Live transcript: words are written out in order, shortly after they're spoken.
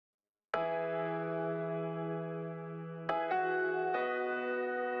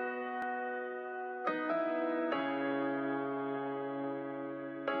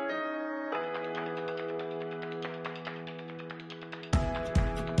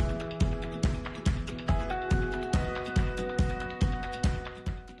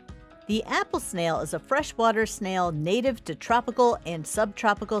The apple snail is a freshwater snail native to tropical and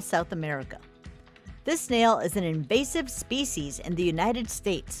subtropical South America. This snail is an invasive species in the United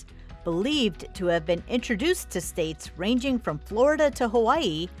States, believed to have been introduced to states ranging from Florida to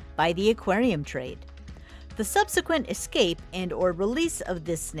Hawaii by the aquarium trade. The subsequent escape and/or release of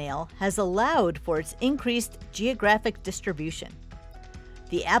this snail has allowed for its increased geographic distribution.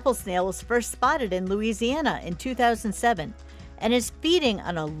 The apple snail was first spotted in Louisiana in 2007 and is feeding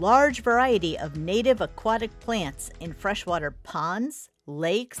on a large variety of native aquatic plants in freshwater ponds,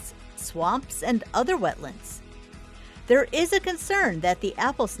 lakes, swamps, and other wetlands. There is a concern that the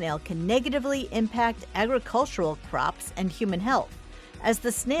apple snail can negatively impact agricultural crops and human health, as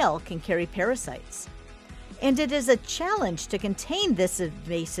the snail can carry parasites. And it is a challenge to contain this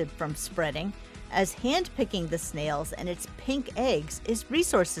invasive from spreading, as handpicking the snails and its pink eggs is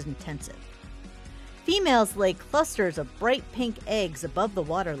resource intensive. Females lay clusters of bright pink eggs above the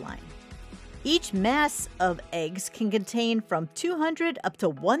waterline. Each mass of eggs can contain from 200 up to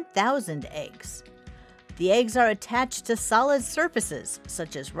 1,000 eggs. The eggs are attached to solid surfaces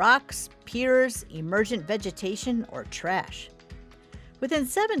such as rocks, piers, emergent vegetation, or trash. Within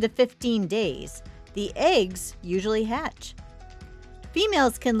 7 to 15 days, the eggs usually hatch.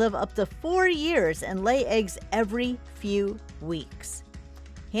 Females can live up to 4 years and lay eggs every few weeks.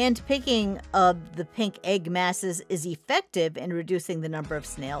 Handpicking of the pink egg masses is effective in reducing the number of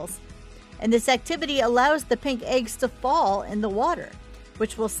snails, and this activity allows the pink eggs to fall in the water,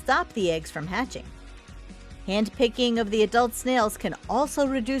 which will stop the eggs from hatching. Handpicking of the adult snails can also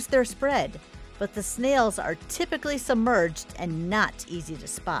reduce their spread, but the snails are typically submerged and not easy to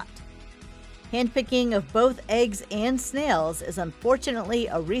spot. Handpicking of both eggs and snails is unfortunately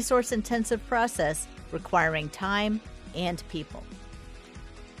a resource-intensive process requiring time and people.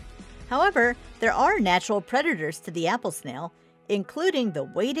 However, there are natural predators to the apple snail, including the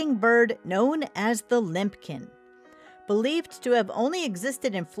wading bird known as the Limpkin. Believed to have only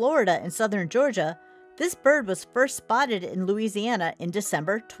existed in Florida and southern Georgia, this bird was first spotted in Louisiana in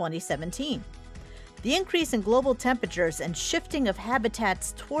December 2017. The increase in global temperatures and shifting of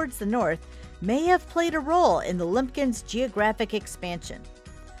habitats towards the north may have played a role in the Limpkin's geographic expansion.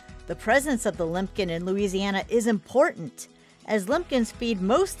 The presence of the Limpkin in Louisiana is important, as Limpkins feed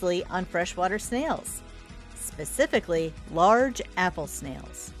mostly on freshwater snails, specifically large apple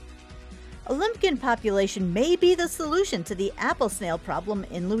snails. A Limpkin population may be the solution to the apple snail problem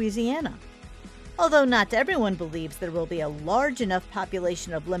in Louisiana. Although not everyone believes there will be a large enough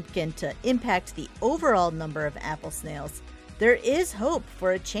population of Limpkin to impact the overall number of apple snails, there is hope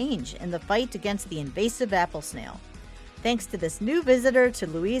for a change in the fight against the invasive apple snail, thanks to this new visitor to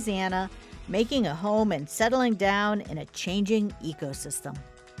Louisiana making a home and settling down in a changing ecosystem.